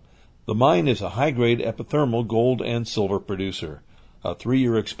 Mexico. The mine is a high-grade epithermal gold and silver producer. A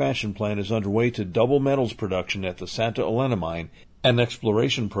 3-year expansion plan is underway to double metals production at the Santa Elena mine And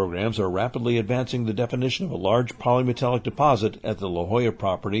exploration programs are rapidly advancing the definition of a large polymetallic deposit at the La Jolla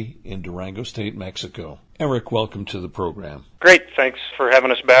property in Durango State, Mexico. Eric, welcome to the program. Great. Thanks for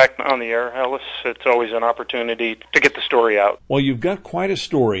having us back on the air, Ellis. It's always an opportunity to get the story out. Well, you've got quite a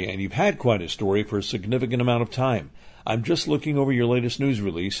story, and you've had quite a story for a significant amount of time. I'm just looking over your latest news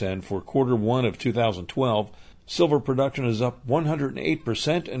release, and for quarter one of 2012, silver production is up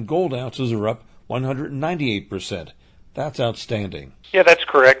 108%, and gold ounces are up 198%. That's outstanding. Yeah, that's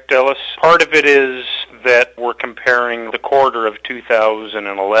correct, Ellis. Part of it is that we're comparing the quarter of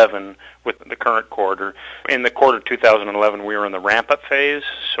 2011 with the current quarter. In the quarter of 2011, we were in the ramp-up phase,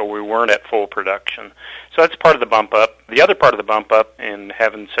 so we weren't at full production. So that's part of the bump up. The other part of the bump up in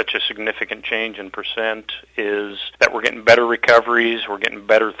having such a significant change in percent is that we're getting better recoveries, we're getting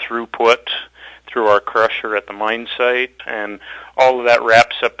better throughput through our crusher at the mine site, and all of that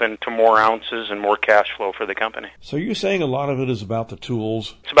wraps up into more ounces and more cash flow for the company. So you're saying a lot of it is about the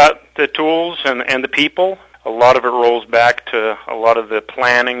tools? It's about the tools and the people. A lot of it rolls back to a lot of the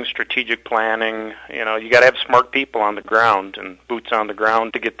planning, strategic planning. You know, you got to have smart people on the ground and boots on the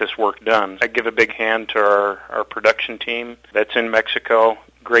ground to get this work done. I give a big hand to our production team that's in Mexico.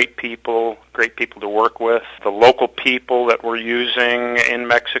 Great people to work with. The local people that we're using in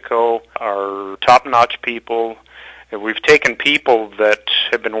Mexico are top-notch people. We've taken people that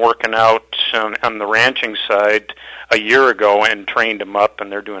have been working out on the ranching side a year ago and trained them up,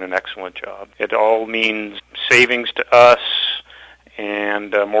 and they're doing an excellent job. It all means savings to us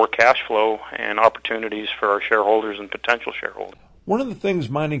and more cash flow and opportunities for our shareholders and potential shareholders. One of the things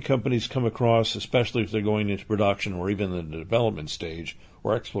mining companies come across, especially if they're going into production or even in the development stage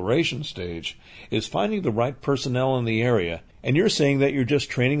or exploration stage, is finding the right personnel in the area. And you're saying that you're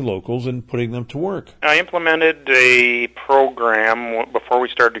just training locals and putting them to work. I implemented a program before we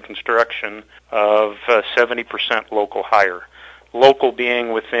started construction of 70% local hire. Local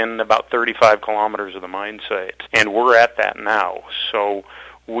being within about 35 kilometers of the mine site. And we're at that now. So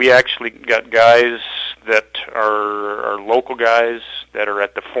we actually got guys that are local guys that are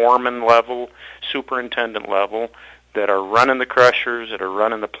at the foreman level, superintendent level, that are running the crushers, that are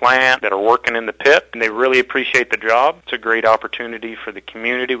running the plant, that are working in the pit, and they really appreciate the job. It's a great opportunity for the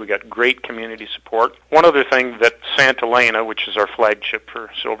community. We got great community support. One other thing that Santa Elena, which is our flagship for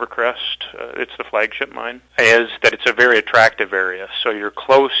Silvercrest, it's the flagship mine, is that it's a very attractive area. So you're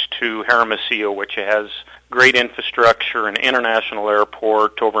close to Hermosillo, which has great infrastructure, an international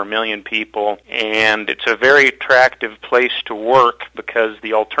airport, over 1 million people, and it's a very attractive place to work because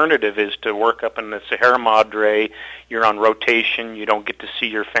the alternative is to work up in the Sierra Madre. You're on rotation, you don't get to see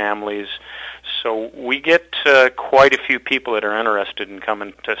your families. So we get quite a few people that are interested in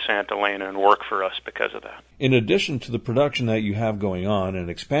coming to Santa Elena and work for us because of that. In addition to the production that you have going on and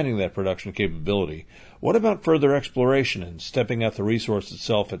expanding that production capability, what about further exploration and stepping out the resource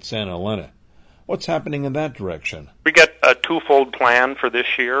itself at Santa Elena? What's happening in that direction? We got a twofold plan for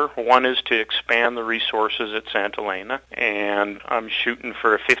this year. One is to expand the resources at Santa Elena, and I'm shooting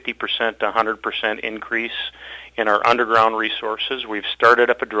for a 50% to 100% increase in our underground resources. We've started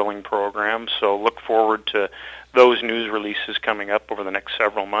up a drilling program, so look forward to those news releases coming up over the next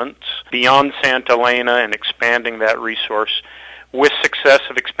several months. Beyond Santa Elena and expanding that resource, with success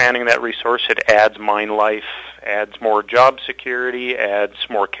of expanding that resource, it adds mine life, adds more job security, adds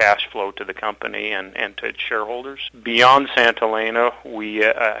more cash flow to the company and to its shareholders. Beyond Santa Elena, we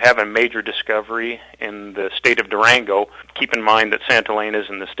have a major discovery in the state of Durango. Keep in mind that Santa Elena is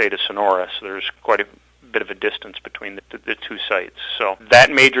in the state of Sonora, so there's quite a bit of a distance between the two sites. So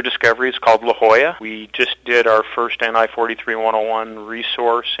that major discovery is called La Jolla. We just did our first NI 43-101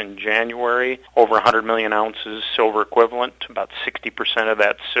 resource in January, over 100 million ounces silver equivalent, about 60% of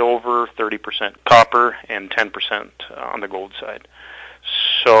that silver, 30% copper, and 10% on the gold side.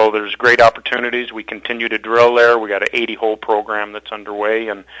 So there's great opportunities. We continue to drill there. We got an 80-hole program that's underway,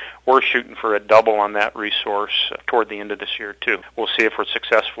 and we're shooting for a double on that resource toward the end of this year, too. We'll see if we're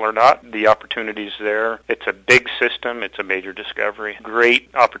successful or not. The opportunity's there. It's a big system. It's a major discovery. Great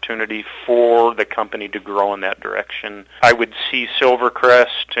opportunity for the company to grow in that direction. I would see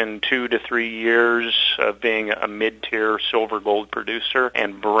Silvercrest in 2 to 3 years of being a mid-tier silver-gold producer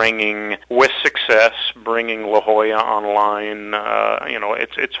and bringing, with success, bringing La Jolla online.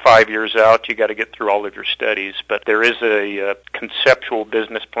 It's 5 years out. You got to get through all of your studies, but there is a conceptual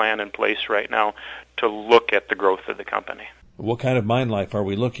business plan in place right now to look at the growth of the company. What kind of mine life are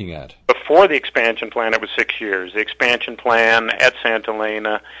we looking at? Before the expansion plan, it was 6 years. The expansion plan at Santa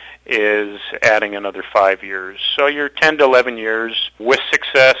Elena is adding another 5 years. So you're 10 to 11 years with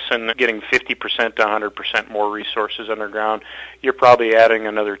success and getting 50% to 100% more resources underground. You're probably adding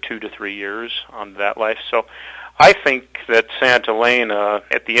another 2 to 3 years on that life. So I think that Santa Elena,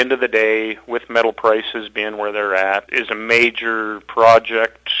 at the end of the day, with metal prices being where they're at, is a major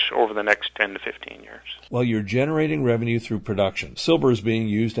project over the next 10 to 15 years. While you're generating revenue through production, silver is being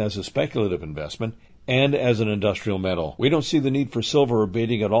used as a speculative investment and as an industrial metal. We don't see the need for silver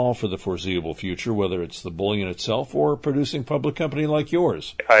abating at all for the foreseeable future, whether it's the bullion itself or a producing public company like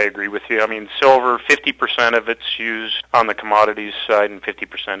yours. I agree with you. I mean, silver, 50% of it's used on the commodities side and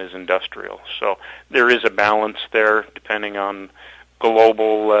 50% is industrial. So there is a balance there depending on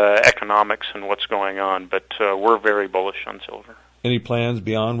global economics and what's going on, but we're very bullish on silver. Any plans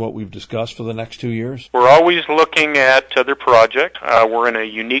beyond what we've discussed for the next 2 years? We're always looking at other projects. We're in a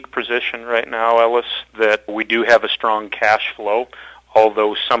unique position right now, Ellis, that we do have a strong cash flow,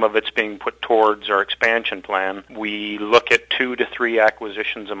 although some of it's being put towards our expansion plan. We look at 2 to 3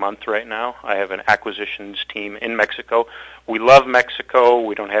 acquisitions a month right now. I have an acquisitions team in Mexico. We love Mexico.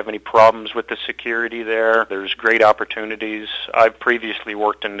 We don't have any problems with the security there. There's great opportunities. I've previously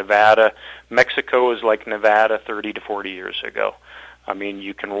worked in Nevada. Mexico is like Nevada 30 to 40 years ago. I mean,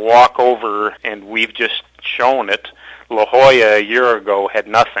 you can walk over, and we've just shown it. La Jolla a year ago had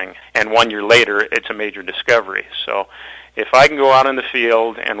nothing, and 1 year later, it's a major discovery. So if I can go out in the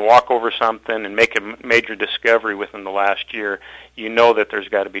field and walk over something and make a major discovery within the last year, you know that there's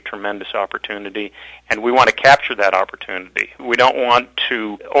got to be tremendous opportunity, and we want to capture that opportunity. We don't want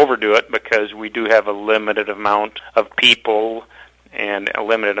to overdo it because we do have a limited amount of people and a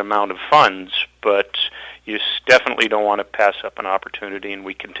limited amount of funds, but you definitely don't want to pass up an opportunity, and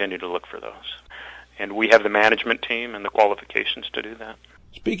we continue to look for those. And we have the management team and the qualifications to do that.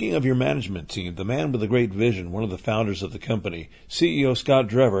 Speaking of your management team, the man with a great vision, one of the founders of the company, CEO Scott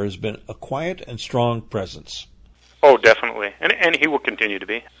Drever, has been a quiet and strong presence. Oh, definitely. And he will continue to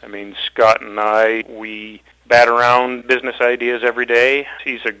be. I mean, Scott and I, we bat around business ideas every day.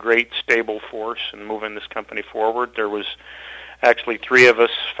 He's a great, stable force in moving this company forward. There was actually 3 of us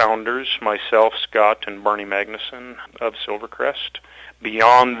founders, myself, Scott, and Barney Magnuson of Silvercrest.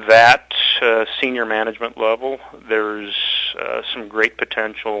 Beyond that senior management level, there's some great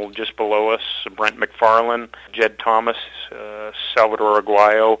potential just below us. Brent McFarlane, Jed Thomas, Salvador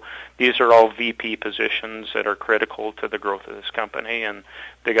Aguayo. These are all VP positions that are critical to the growth of this company, and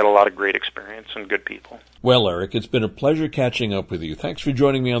they got a lot of great experience and good people. Well, Eric, it's been a pleasure catching up with you. Thanks for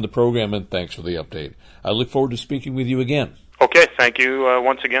joining me on the program, and thanks for the update. I look forward to speaking with you again. Okay, thank you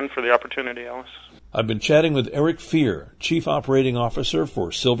once again for the opportunity, Ellis. I've been chatting with Eric Fear, Chief Operating Officer for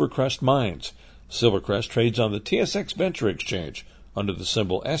Silvercrest Mines. Silvercrest trades on the TSX Venture Exchange under the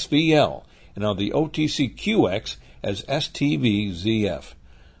symbol SVL and on the OTCQX as STVZF.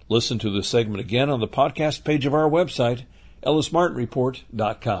 Listen to this segment again on the podcast page of our website,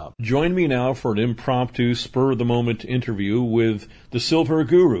 ellismartinreport.com. Join me now for an impromptu, spur-of-the-moment interview with the silver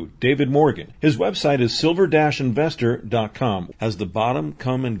guru, David Morgan. His website is silver-investor.com. Has the bottom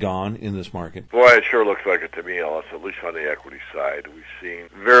come and gone in this market? Boy, it sure looks like it to me, Ellis, at least on the equity side. We've seen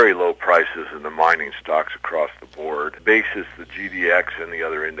very low prices in the mining stocks across the board. Basis, the GDX and the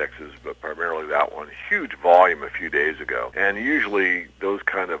other indexes, but primarily that one. Huge volume a few days ago. And usually those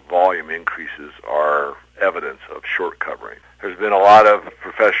kind of volume increases are evidence of short covering. There's been a lot of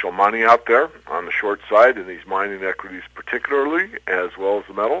professional money out there on the short side in these mining equities particularly, as well as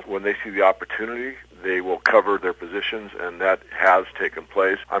the metals. When they see the opportunity, they will cover their positions, and that has taken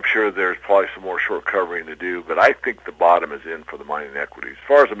place. I'm sure there's probably some more short covering to do, but I think the bottom is in for the mining equities. As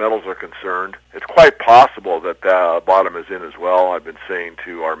far as the metals are concerned, it's quite possible that the bottom is in as well. I've been saying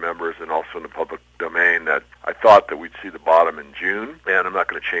to our members and also in the public domain that I thought that we'd see the bottom in June, and I'm not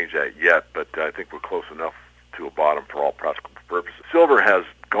going to change that yet, but I think we're close enough to a bottom for all practical purposes. Silver has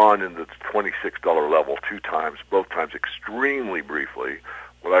gone in the $26 level 2 times, both times extremely briefly,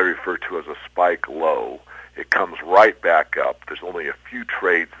 what I refer to as a spike low. It comes right back up. There's only a few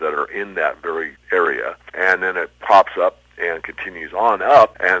trades that are in that very area, and then it pops up and continues on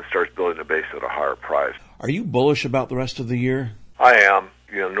up and starts building a base at a higher price. Are you bullish about the rest of the year? I am.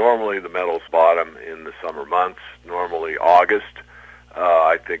 Normally the metals bottom in the summer months, normally August.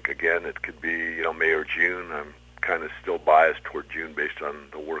 I think, again, it could be, May or June. I'm kind of still biased toward June based on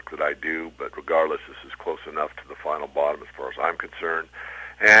the work that I do, but regardless, this is close enough to the final bottom as far as I'm concerned.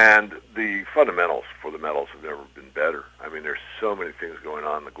 And the fundamentals for the metals have never been better. I mean, there's so many things going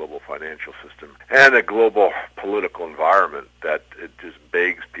on in the global financial system and the global political environment that it just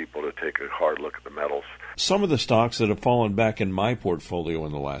begs people to take a hard look at the metals. Some of the stocks that have fallen back in my portfolio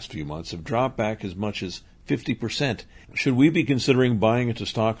in the last few months have dropped back as much as 50%. Should we be considering buying into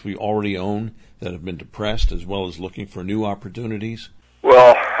stocks we already own that have been depressed, as well as looking for new opportunities?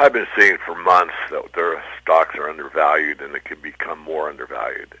 Well, I've been saying for months that their stocks are undervalued and they could become more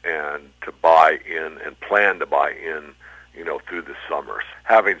undervalued, and to buy in and plan to buy in, through the summers.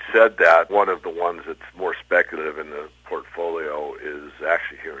 Having said that, one of the ones that's more speculative in the portfolio is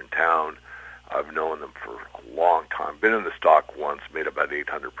actually here in town. I've known them for a long time. Been in the stock once, made about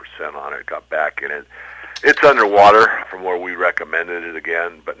 800% on it, got back in it. It's underwater from where we recommended it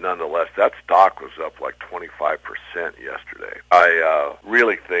again, but nonetheless, that stock was up like 25% yesterday. I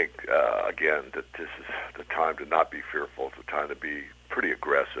really think, again, that this is the time to not be fearful. It's the time to be pretty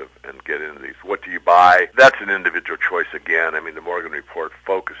aggressive and get into these. What do you buy? That's an individual choice again. I mean, the Morgan Report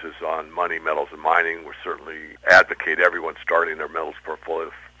focuses on money, metals, and mining. We certainly advocate everyone starting their metals portfolio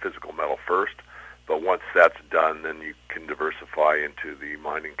with physical metal first. But once that's done, then you can diversify into the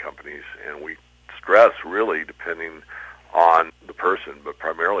mining companies. And we stress, really, depending on the person, but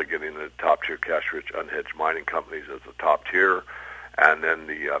primarily getting the top-tier cash-rich unhedged mining companies as the top tier, and then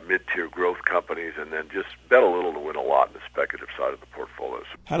the mid-tier growth companies, and then just bet a little to win a lot in the speculative side of the portfolios.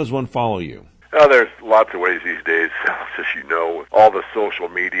 How does one follow you? There's lots of ways these days, as you know, with all the social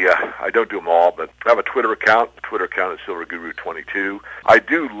media. I don't do them all, but I have a Twitter account. The Twitter account is SilverGuru22. I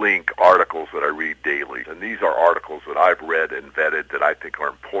do link articles that I read daily, and these are articles that I've read and vetted that I think are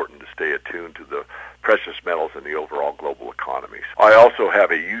important to stay attuned to the precious metals and the overall global economies. I also have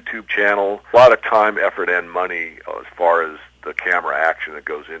a YouTube channel. A lot of time, effort, and money as far as the camera action that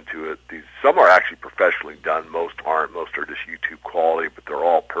goes into it. Some are actually professionally done. Most aren't. Most are just YouTube quality, but they're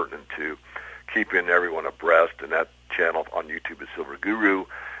all pertinent to keeping everyone abreast, and that channel on YouTube is Silver Guru.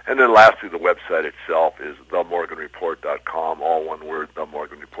 And then lastly, the website itself is themorganreport.com, all one word,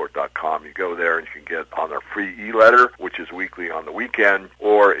 themorganreport.com. You go there and you can get on our free e-letter, which is weekly on the weekend,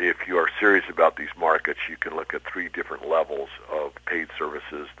 or if you are serious about these markets, you can look at 3 different levels of paid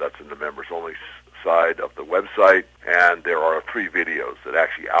services. That's in the members-only side of the website, and there are 3 videos that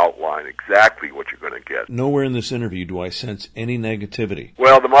actually outline exactly what you're going to get. Nowhere in this interview do I sense any negativity.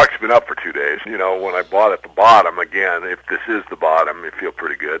 Well, the market's been up for 2 days. When I bought at the bottom, again, if this is the bottom, I feel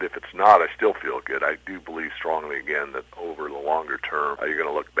pretty good. If it's not, I still feel good. I do believe strongly, again, that over the longer term, you're going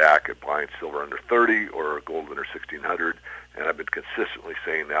to look back at buying silver under 30 or gold under 1,600, and I've been consistently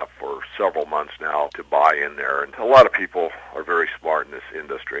saying that for several months now to buy in there. And a lot of people are very smart in this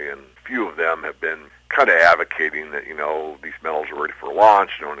industry, and few of them have been kind of advocating that, these metals are ready for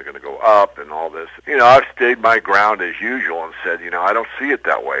launch, they're only going to go up and all this. I've stayed my ground as usual and said, I don't see it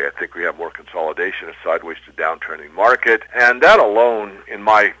that way. I think we have more consolidation, a sideways to downtrending market, and that alone, in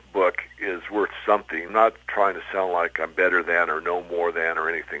my book, is worth something. I'm not trying to sound like I'm better than or know more than or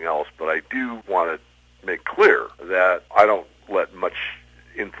anything else, but I do want to make clear that I don't let much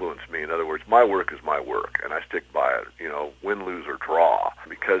influence me. In other words, my work is my work, and I stick by it, win, lose, or draw,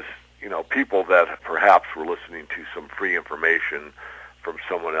 because people that perhaps were listening to some free information from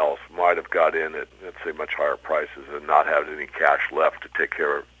someone else might have got in at, let's say, much higher prices and not had any cash left to take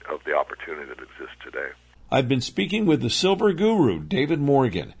care of the opportunity that exists today. I've been speaking with the Silver Guru, David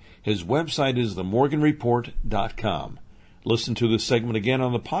Morgan. His website is themorganreport.com. Listen to this segment again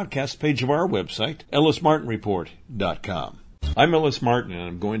on the podcast page of our website, ellismartinreport.com. I'm Ellis Martin, and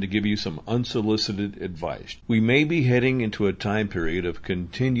I'm going to give you some unsolicited advice. We may be heading into a time period of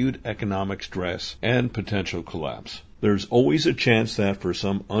continued economic stress and potential collapse. There's always a chance that for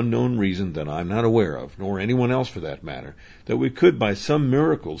some unknown reason that I'm not aware of, nor anyone else for that matter, that we could by some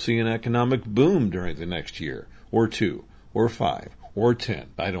miracle see an economic boom during the next year, or 2, or 5, or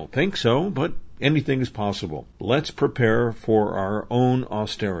 10. I don't think so, but anything is possible. Let's prepare for our own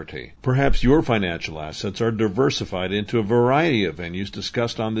austerity. Perhaps your financial assets are diversified into a variety of venues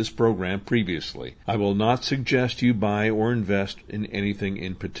discussed on this program previously. I will not suggest you buy or invest in anything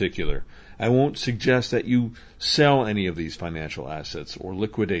in particular. I won't suggest that you sell any of these financial assets or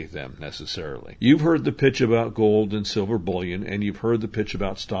liquidate them necessarily. You've heard the pitch about gold and silver bullion, and you've heard the pitch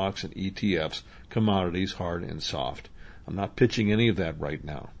about stocks and ETFs, commodities, hard and soft. I'm not pitching any of that right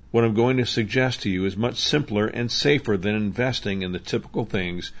now. What I'm going to suggest to you is much simpler and safer than investing in the typical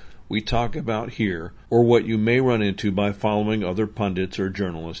things we talk about here, or what you may run into by following other pundits or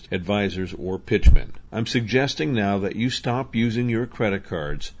journalists, advisors, or pitchmen. I'm suggesting now that you stop using your credit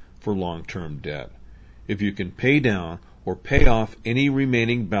cards for long-term debt. If you can pay down or pay off any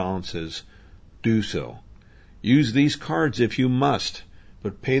remaining balances, do so. Use these cards if you must,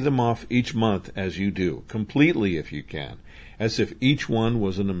 but pay them off each month as you do, completely if you can, as if each one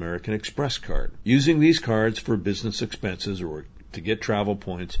was an American Express card. Using these cards for business expenses or to get travel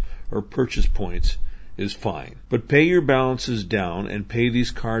points or purchase points is fine. But pay your balances down and pay these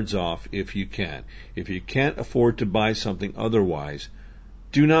cards off if you can. If you can't afford to buy something otherwise,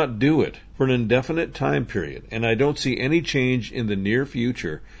 Do not do it for an indefinite time period, and I don't see any change in the near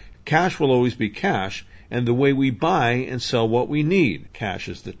future. Cash will always be cash, and the way we buy and sell what we need. Cash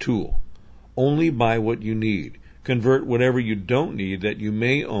is the tool. Only buy what you need. Convert whatever you don't need that you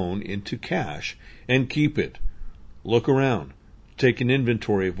may own into cash, and keep it. Look around. Take an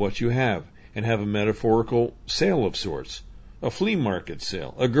inventory of what you have, and have a metaphorical sale of sorts. A flea market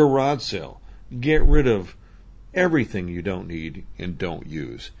sale, a garage sale. Get rid of everything you don't need and don't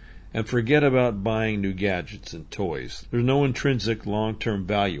use. And forget about buying new gadgets and toys. There's no intrinsic long-term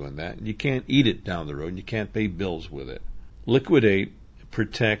value in that. You can't eat it down the road, and you can't pay bills with it. Liquidate,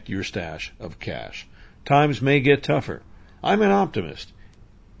 protect your stash of cash. Times may get tougher. I'm an optimist,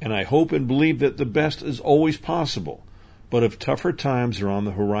 and I hope and believe that the best is always possible. But if tougher times are on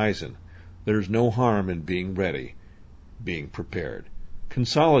the horizon, there's no harm in being ready, being prepared.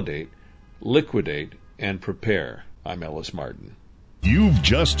 Consolidate, liquidate, and prepare. I'm Ellis Martin. You've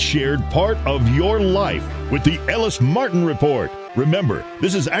just shared part of your life with the Ellis Martin Report. Remember,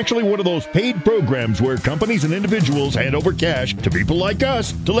 this is actually one of those paid programs where companies and individuals hand over cash to people like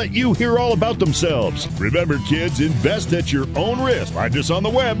us to let you hear all about themselves. Remember, kids, invest at your own risk. Find us on the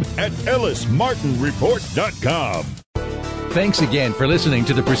web at ellismartinreport.com. Thanks again for listening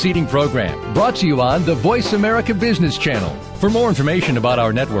to the preceding program, brought to you on the Voice America Business Channel. For more information about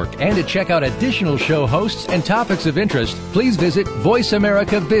our network and to check out additional show hosts and topics of interest, please visit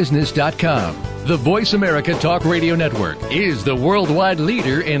voiceamericabusiness.com. The Voice America Talk Radio Network is the worldwide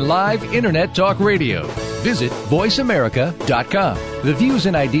leader in live Internet talk radio. Visit voiceamerica.com. The views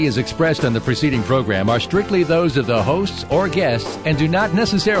and ideas expressed on the preceding program are strictly those of the hosts or guests and do not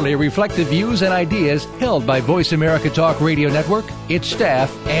necessarily reflect the views and ideas held by Voice America Talk Radio Network, its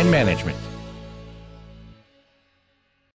staff, and management.